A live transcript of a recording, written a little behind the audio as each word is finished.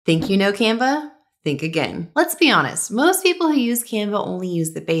Think you know Canva? Think again. Let's be honest, most people who use Canva only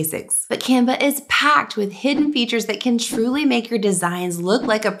use the basics, but Canva is packed with hidden features that can truly make your designs look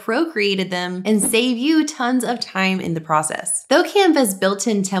like a pro created them and save you tons of time in the process. Though Canva's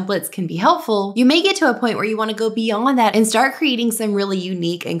built-in templates can be helpful, you may get to a point where you want to go beyond that and start creating some really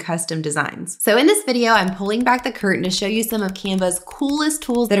unique and custom designs. So in this video, I'm pulling back the curtain to show you some of Canva's coolest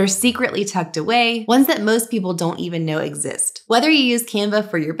tools that are secretly tucked away, ones that most people don't even know exist. Whether you use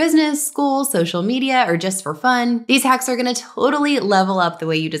Canva for your business, school, social media, or just for fun, these hacks are gonna totally level up the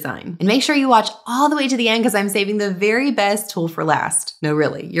way you design. And make sure you watch all the way to the end because I'm saving the very best tool for last. No,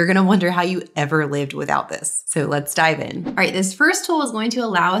 really, you're gonna wonder how you ever lived without this. So let's dive in. All right, this first tool is going to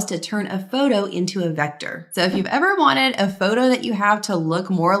allow us to turn a photo into a vector. So if you've ever wanted a photo that you have to look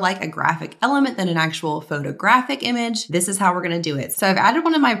more like a graphic element than an actual photographic image, this is how we're gonna do it. So I've added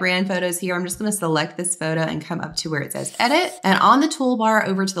one of my brand photos here. I'm just gonna select this photo and come up to where it says edit. And on the toolbar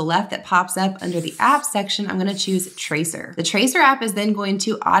over to the left that pops up under the app section, I'm gonna choose Tracer. The Tracer app is then going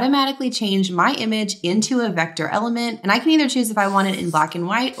to automatically change my image into a vector element. And I can either choose if I want it in black and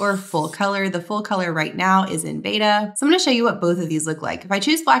white or full color. The full color right now is in beta. So I'm gonna show you what both of these look like. If I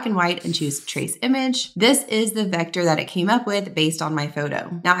choose black and white and choose trace image, this is the vector that it came up with based on my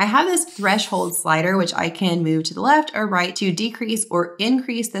photo. Now I have this threshold slider, which I can move to the left or right to decrease or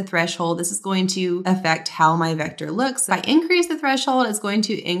increase the threshold. This is going to affect how my vector looks. If I increase the threshold, it's going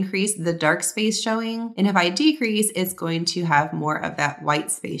to increase the dark space showing. And if I decrease, it's going to have more of that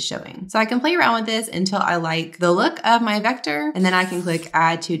white space showing. So I can play around with this until I like the look of my vector, and then I can click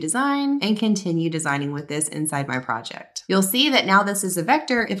add to design and continue designing with this inside my project. You'll see that now this is a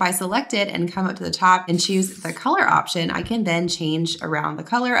vector. If I select it and come up to the top and choose the color option, I can then change around the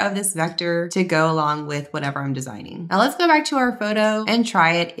color of this vector to go along with whatever I'm designing. Now let's go back to our photo and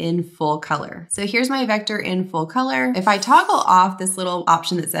try it in full color. So here's my vector in full color. If I toggle off this little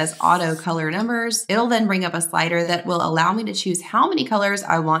option that says auto color numbers, it'll then bring up a slider that will allow me to choose how many colors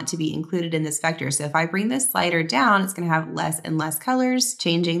I want to be included in this vector. So if I bring this slider down, it's going to have less and less colors,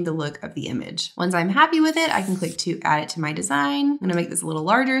 changing the look of the image. Once I'm happy with it, I can click to add it to my design. I'm going to make this a little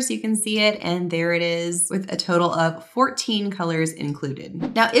larger so you can see it. And there it is with a total of 14 colors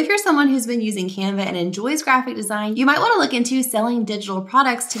included. Now, if you're someone who's been using Canva and enjoys graphic design, you might want to look into selling digital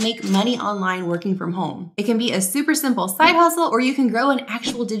products to make money online working from home. It can be a super simple side hustle, or you can grow an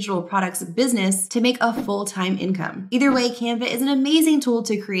actual digital products business to make a full-time income. Either way, Canva is an amazing tool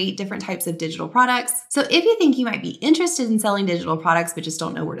to create different types of digital products. So if you think you might be interested in selling digital products but just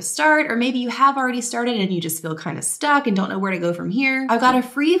don't know where to start, or maybe you have already started and you just feel kind of stuck and don't know where to go from here, I've got a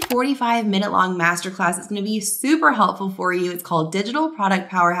free 45-minute long masterclass that's going to be super helpful for you. It's called Digital Product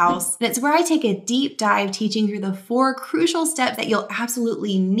Powerhouse, and it's where I take a deep dive teaching through the 4 crucial steps that you'll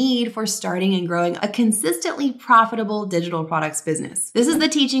absolutely need for starting and growing a consistently profitable digital products business. This is the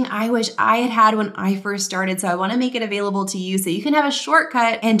teaching I wish I had had when I first started, so I want to make it available to you so you can have a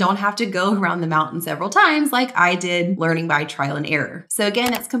shortcut and don't have to go around the mountain several times like I did, learning by trial and error. So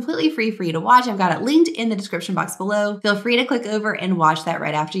again, that's completely free for you to watch. I've got it linked in the description box below. Feel free to click over and watch that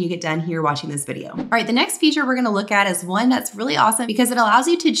right after you get done here watching this video. All right, the next feature we're going to look at is one that's really awesome because it allows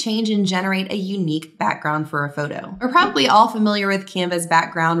you to change and generate a unique background for a photo. We're probably all familiar with Canva's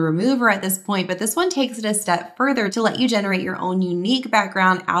background remover at this point, but this one takes it a step further to let you generate your own unique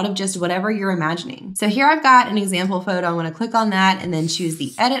background out of just whatever you're imagining. So here I've got an example photo. I'm going to click on that and then choose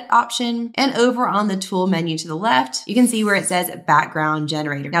the edit option. And over on the tool menu to the left, you can see where it says background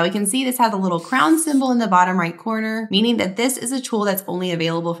generator. Now we can see this has a little crown symbol in the bottom right corner, meaning that this is a tool that's only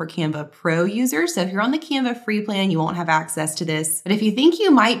available for Canva Pro users. So if you're on the Canva free plan, you won't have access to this. But if you think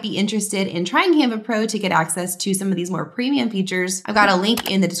you might be interested in trying Canva Pro to get access to some of these more premium features, I've got a link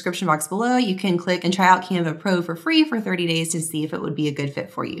in the description box below. You can click and try out Canva Pro for free for 30 days to see if it would be a good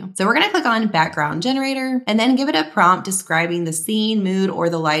fit for you. So we're going to click on background generator and then give it a prompt describing the scene, mood, or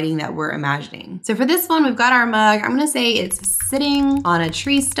the lighting that we're imagining. So for this one, we've got our mug. I'm going to say it's sitting on a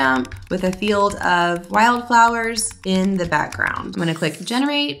tree stump with a field of wildflowers in the background. I'm going to click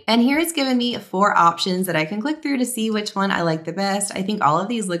generate, and here it's given me 4 options that I can click through to see which one I like the best. I think all of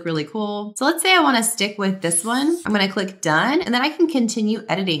these look really cool. So let's say I want to stick with this one. I'm going to click done, and then I can continue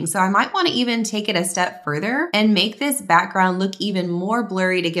editing. So I might want to even take it a step further and make this background look even more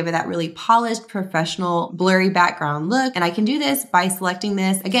blurry to give it that really polished, professional, blurry background look. And I can do this by selecting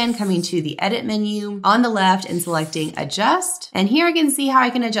this, again, coming to the edit menu on the left and selecting adjust. And here I can see how I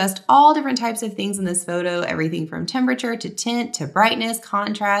can adjust all different types of things in this photo, everything from from temperature to tint to brightness,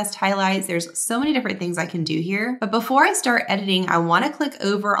 contrast, highlights. There's so many different things I can do here. But before I start editing, I want to click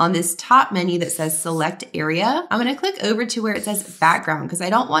over on this top menu that says select area. I'm going to click over to where it says background because I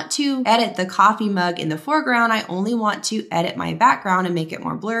don't want to edit the coffee mug in the foreground. I only want to edit my background and make it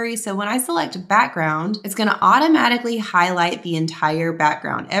more blurry. So when I select background, it's going to automatically highlight the entire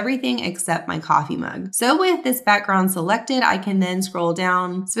background, everything except my coffee mug. So with this background selected, I can then scroll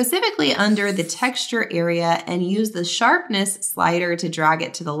down specifically under the texture area and use the sharpness slider to drag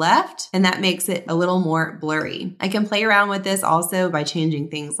it to the left, and that makes it a little more blurry. I can play around with this also by changing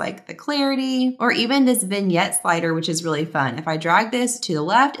things like the clarity or even this vignette slider, which is really fun. If I drag this to the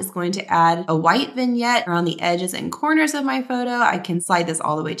left, it's going to add a white vignette around the edges and corners of my photo. I can slide this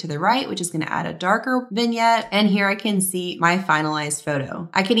all the way to the right, which is going to add a darker vignette, and here I can see my finalized photo.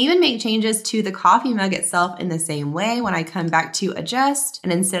 I can even make changes to the coffee mug itself in the same way. When I come back to adjust,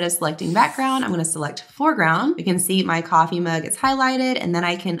 and instead of selecting background, I'm going to select foreground. You can see my coffee mug is highlighted, and then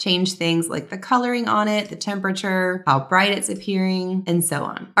I can change things like the coloring on it, the temperature, how bright it's appearing, and so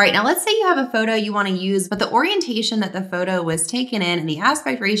on. All right, now let's say you have a photo you want to use, but the orientation that the photo was taken in and the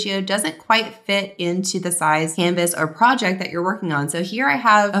aspect ratio doesn't quite fit into the size canvas or project that you're working on. So here I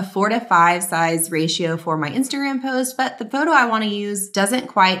have a 4:5 size ratio for my Instagram post, but the photo I want to use doesn't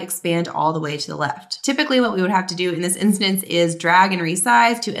quite expand all the way to the left. Typically what we would have to do in this instance is drag and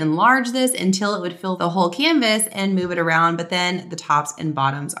resize to enlarge this until it would fill the whole canvas and move it around, but then the tops and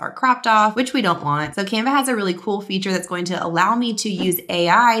bottoms are cropped off, which we don't want. So Canva has a really cool feature that's going to allow me to use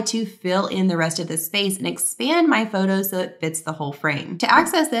AI to fill in the rest of the space and expand my photo so it fits the whole frame. To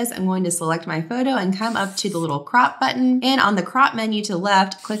access this, I'm going to select my photo and come up to the little crop button, and on the crop menu to the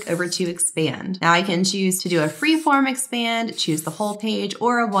left, click over to expand. Now I can choose to do a freeform expand, choose the whole page,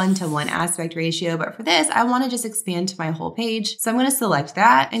 or a 1:1 aspect ratio, but for this, I want to just expand to my whole page. So I'm going to select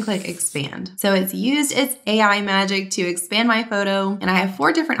that and click expand. So it's used its AI magic to expand my photo, and I have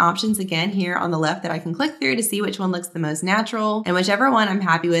 4 different options again here on the left that I can click through to see which one looks the most natural, and whichever one I'm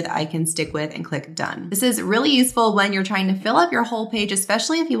happy with, I can stick with and click done. This is really useful when you're trying to fill up your whole page,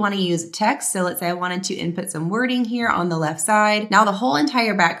 especially if you want to use text. So let's say I wanted to input some wording here on the left side. Now the whole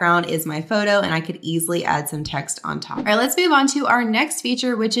entire background is my photo, and I could easily add some text on top. All right, let's move on to our next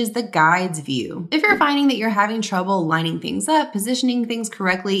feature, which is the guides view. If you're finding that you're having trouble lining things up, positioning things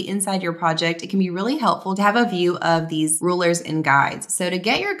correctly inside your project, it can be really helpful to have a view of these rulers and guides. So to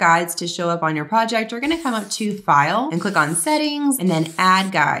get your guides to show up on your project, you're going to come up to File and click on Settings and then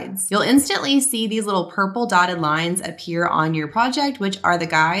Add Guides. You'll instantly see these little purple dotted lines appear on your project, which are the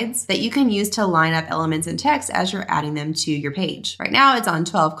guides that you can use to line up elements and text as you're adding them to your page. Right now it's on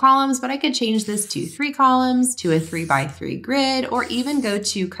 12 columns, but I could change this to 3 columns, to a 3x3 grid, or even go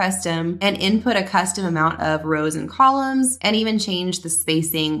to custom and input a custom amount of rows and columns, and even change the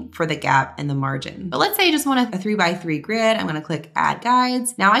spacing for the gap and the margin. But let's say I just want a 3x3 grid. I'm going to click Add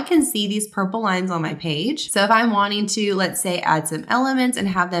Guides. Now I can see these purple lines on my page. So if I'm wanting to, let's say, add some elements and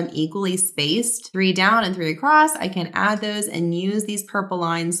have them equally spaced, 3 down and 3 across, I can add those and use these purple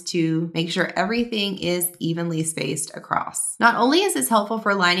lines to make sure everything is evenly spaced across. Not only is this helpful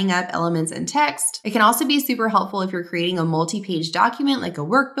for lining up elements and text, it can also be super helpful if you're creating a multi-page document like a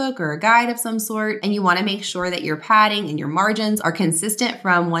workbook or a guide of some sort, and you want to make sure that your padding and your margins are consistent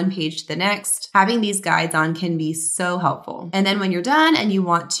from one page to the next. Having these guides on can be so helpful. And then when you're done and you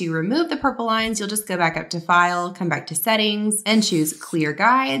want to remove the purple lines, you'll just go back up to File, come back to Settings, and choose Clear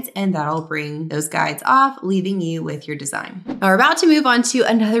Guides, and that'll bring those guides off, leaving you with your design. Now we're about to move on to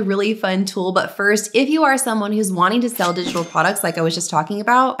another really fun tool, but first, if you are someone who's wanting to sell digital products like I was just talking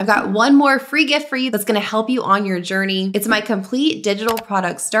about, I've got one more free gift for you that's going to help you on your journey. It's my complete digital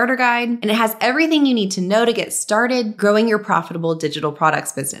product starter guide, and it has everything you need to know to get started growing your profitable digital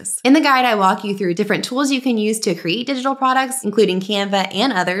products business. In the guide, I walk you through different tools you can use to create digital products, including Canva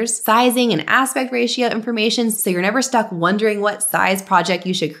and others, sizing and aspect ratio information, so you're never stuck wondering what size project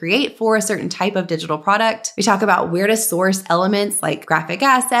you should create for a certain type of digital product. We talk about where to source elements like graphic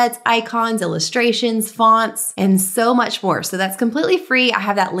assets, icons, illustrations, fonts, and so much more. So that's completely free. I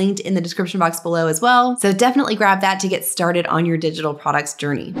have that linked in the description box below as well. So definitely grab that to get started on your digital products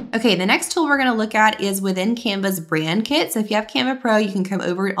journey. Okay, the next tool we're going to look at is within Canva's brand kit. So if you have Canva Pro, you can come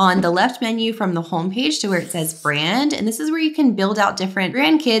over on the left menu from the home page to where it says brand. And this is where you can build out different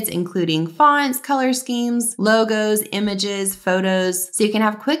brand kits, including fonts, color schemes, logos, images, photos. So you can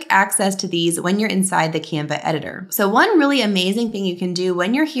have quick access to these when you're inside the Canva editor. So one really amazing thing you can do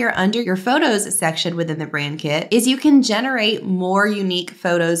when you're here under your photos section within the brand kit is you can generate more unique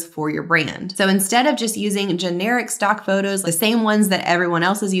photos for your brand. So instead of just using generic stock photos, the same ones that everyone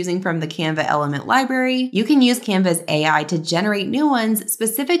else is using from the Canva element library, you can use Canva's AI to generate new ones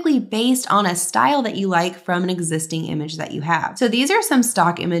specifically based on a style that that you like from an existing image that you have. So these are some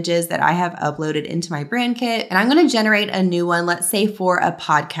stock images that I have uploaded into my brand kit, and I'm going to generate a new one, let's say for a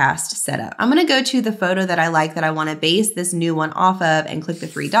podcast setup. I'm going to go to the photo that I like that I want to base this new one off of and click the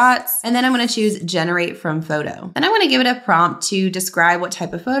three dots, and then I'm going to choose generate from photo. Then I'm going to give it a prompt to describe what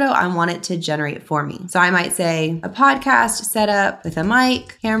type of photo I want it to generate for me. So I might say a podcast setup with a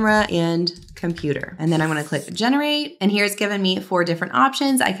mic, camera, and computer. And then I'm going to click generate. And here it's given me 4 different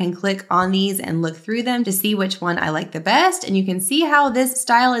options. I can click on these and look through them to see which one I like the best. And you can see how this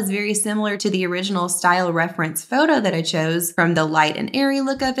style is very similar to the original style reference photo that I chose. From the light and airy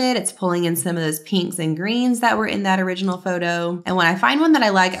look of it, it's pulling in some of those pinks and greens that were in that original photo. And when I find one that I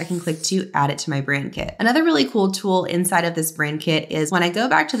like, I can click to add it to my brand kit. Another really cool tool inside of this brand kit is when I go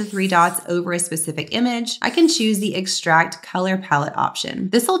back to the 3 dots over a specific image, I can choose the extract color palette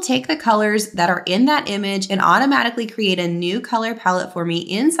option. This will take the colors that are in that image and automatically create a new color palette for me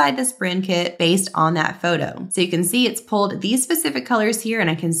inside this brand kit based on that photo. So you can see it's pulled these specific colors here, and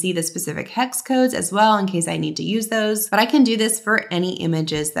I can see the specific hex codes as well in case I need to use those. But I can do this for any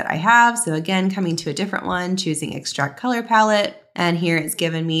images that I have. So again, coming to a different one, choosing extract color palette. And here it's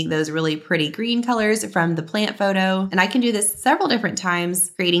given me those really pretty green colors from the plant photo. And I can do this several different times,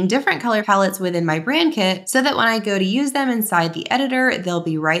 creating different color palettes within my brand kit so that when I go to use them inside the editor, they'll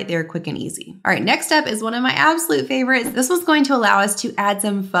be right there quick and easy. All right, next up is one of my absolute favorites. This one's going to allow us to add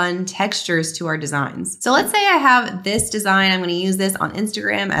some fun textures to our designs. So let's say I have this design. I'm going to use this on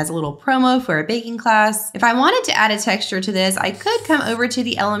Instagram as a little promo for a baking class. If I wanted to add a texture to this, I could come over to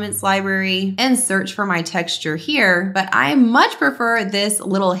the Elements library and search for my texture here, but I much prefer this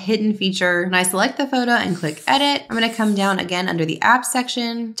little hidden feature. When I select the photo and click edit, I'm going to come down again under the apps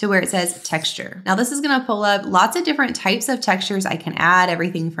section to where it says texture. Now this is going to pull up lots of different types of textures I can add,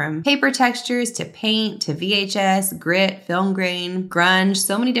 everything from paper textures to paint to VHS, grit, film grain, grunge,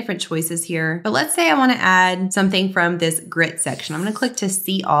 so many different choices here. But let's say I want to add something from this grit section. I'm going to click to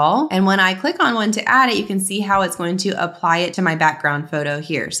see all. And when I click on one to add it, you can see how it's going to apply it to my background photo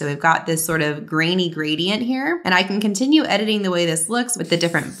here. So we've got this sort of grainy gradient here, and I can continue editing the way this looks with the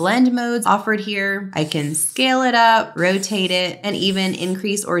different blend modes offered here. I can scale it up, rotate it, and even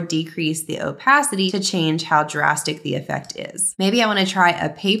increase or decrease the opacity to change how drastic the effect is. Maybe I want to try a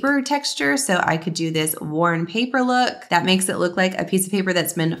paper texture, so I could do this worn paper look. That makes it look like a piece of paper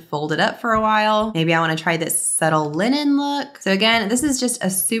that's been folded up for a while. Maybe I want to try this subtle linen look. So again, this is just a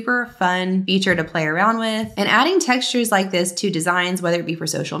super fun feature to play around with. And adding textures like this to designs, whether it be for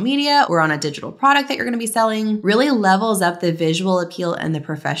social media or on a digital product that you're going to be selling, really levels up the visual appeal and the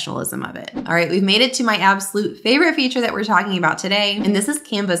professionalism of it. All right, we've made it to my absolute favorite feature that we're talking about today, and this is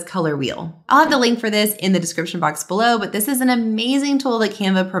Canva's color wheel. I'll have the link for this in the description box below, but this is an amazing tool that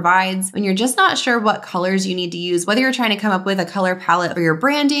Canva provides when you're just not sure what colors you need to use, whether you're trying to come up with a color palette for your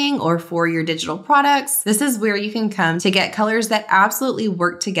branding or for your digital products. This is where you can come to get colors that absolutely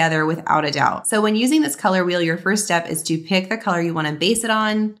work together without a doubt. So when using this color wheel, your first step is to pick the color you want to base it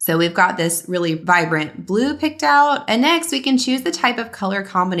on. So we've got this really vibrant blue picked out, and next we can choose the type of color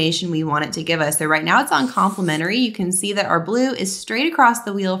combination we want it to give us. So right now it's on complementary. You can see that our blue is straight across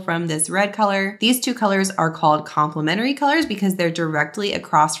the wheel from this red color. These two colors are called complementary colors because they're directly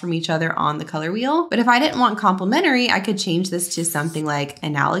across from each other on the color wheel. But if I didn't want complementary, I could change this to something like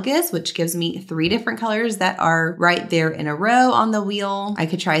analogous, which gives me 3 different colors that are right there in a row on the wheel. I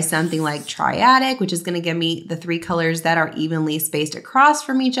could try something like triadic, which is going to give me the 3 colors that are evenly spaced across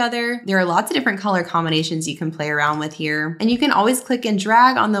from each other. There are lots of different color combinations you can play around with here. And you can always click and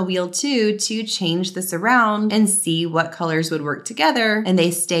drag on the wheel too to change this around and see what colors would work together, and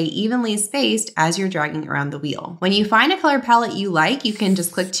they stay evenly spaced as you're dragging around the wheel. When you find a color palette you like, you can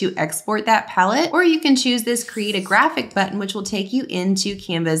just click to export that palette, or you can choose this create a graphic button, which will take you into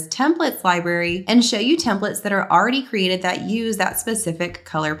Canva's templates library and show you templates that are already created that use that specific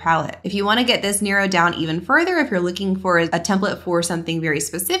color palette. If you want to get this narrowed down even further, if you're looking for a template for something very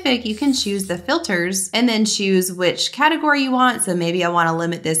specific, you can choose the filters and then choose which category you want. So maybe I want to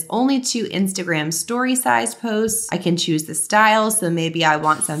limit this only to Instagram story sized posts. I can choose the style. So maybe I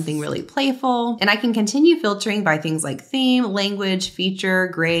want something really playful, and I can continue filtering by things like theme, language, feature,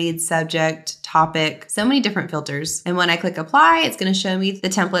 grade, subject, topic, so many different filters. And when I click apply, it's going to show me the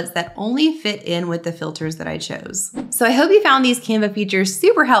templates that only fit in with the filters that I chose. So I hope you found these Canva features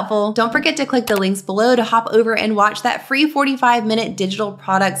super helpful. Don't forget to click the links below to hop over and watch that free 45-minute digital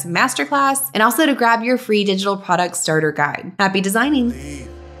products masterclass, and also to grab your free digital product starter guide. Happy designing.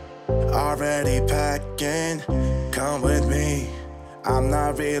 Already packing, come with me. I'm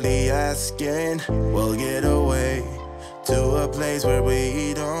not really asking. We'll get away to a place where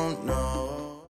we don't know.